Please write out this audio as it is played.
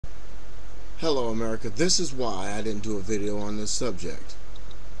Hello America, this is why I didn't do a video on this subject.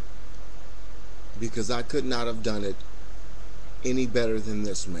 Because I could not have done it any better than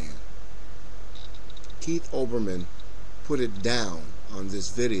this man. Keith Olbermann put it down on this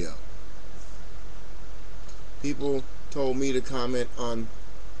video. People told me to comment on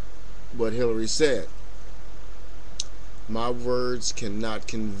what Hillary said. My words cannot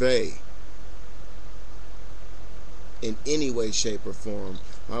convey in any way, shape, or form.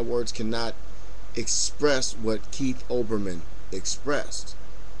 My words cannot express what Keith Olbermann expressed.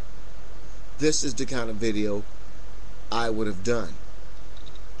 This is the kind of video I would have done.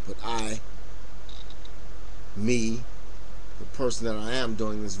 But me, the person that I am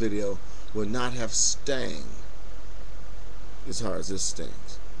doing this video, would not have stung as hard as this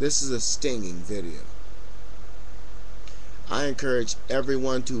stings. This is a stinging video. I encourage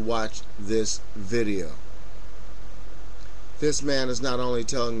everyone to watch this video. This man is not only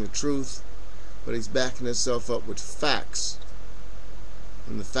telling the truth, but he's backing himself up with facts.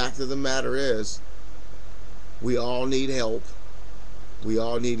 And the fact of the matter is, we all need help. We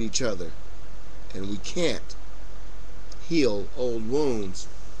all need each other. And we can't heal old wounds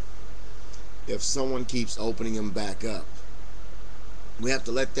if someone keeps opening them back up. We have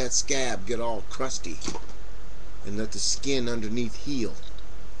to let that scab get all crusty and let the skin underneath heal.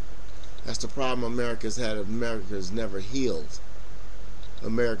 That's the problem America's had. America's never healed.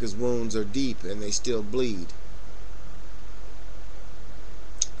 America's wounds are deep and they still bleed.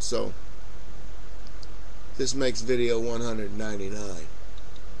 So this makes video 199.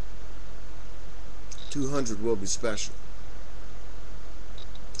 200 will be special.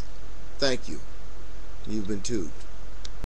 Thank you. You've been tubed.